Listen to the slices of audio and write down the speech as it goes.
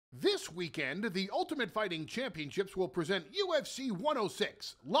This weekend, the Ultimate Fighting Championships will present UFC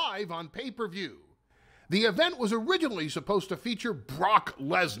 106 live on pay-per-view. The event was originally supposed to feature Brock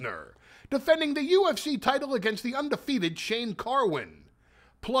Lesnar, defending the UFC title against the undefeated Shane Carwin.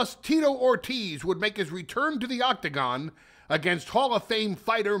 Plus, Tito Ortiz would make his return to the octagon against Hall of Fame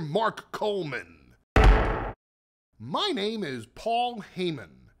fighter Mark Coleman. My name is Paul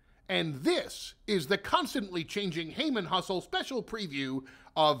Heyman, and this is the constantly changing Heyman Hustle special preview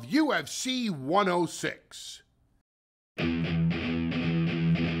of UFC 106.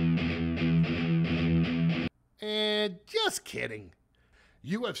 And just kidding.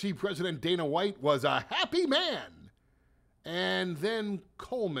 UFC President Dana White was a happy man. And then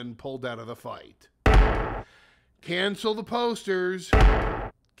Coleman pulled out of the fight. Cancel the posters.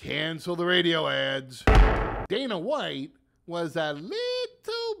 Cancel the radio ads. Dana White was a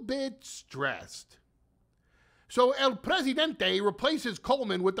little bit stressed. So El Presidente replaces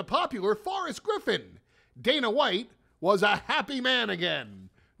Coleman with the popular Forrest Griffin. Dana White was a happy man again.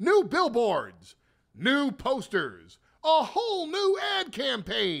 New billboards, new posters, a whole new ad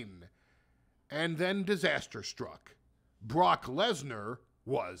campaign. And then disaster struck. Brock Lesnar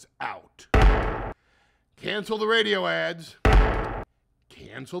was out. Cancel the radio ads.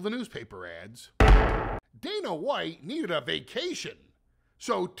 Cancel the newspaper ads. Dana White needed a vacation.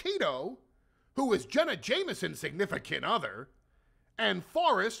 So Tito, who is Jenna Jameson's significant other, and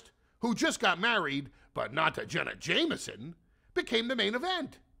Forrest, who just got married, but not to Jenna Jameson, became the main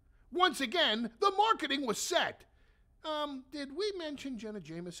event. Once again, the marketing was set. Did we mention Jenna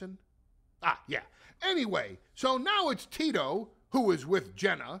Jameson? Yeah. Anyway, so now it's Tito, who is with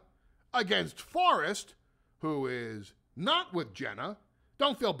Jenna, against Forrest, who is not with Jenna.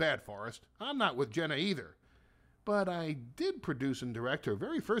 Don't feel bad, Forrest. I'm not with Jenna either. But I did produce and direct her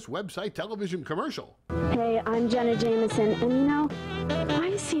very first website television commercial. Hey, I'm Jenna Jameson, and you know,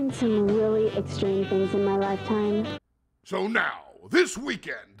 I've seen some really extreme things in my lifetime. So now, this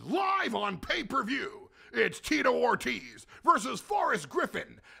weekend, live on pay-per-view, it's Tito Ortiz versus Forrest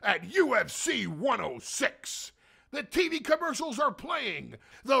Griffin at UFC 106. The TV commercials are playing,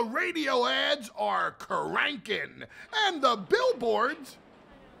 the radio ads are cranking, and the billboards...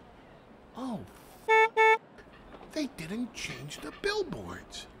 Oh, they didn't change the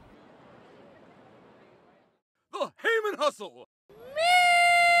billboards. The Heyman Hustle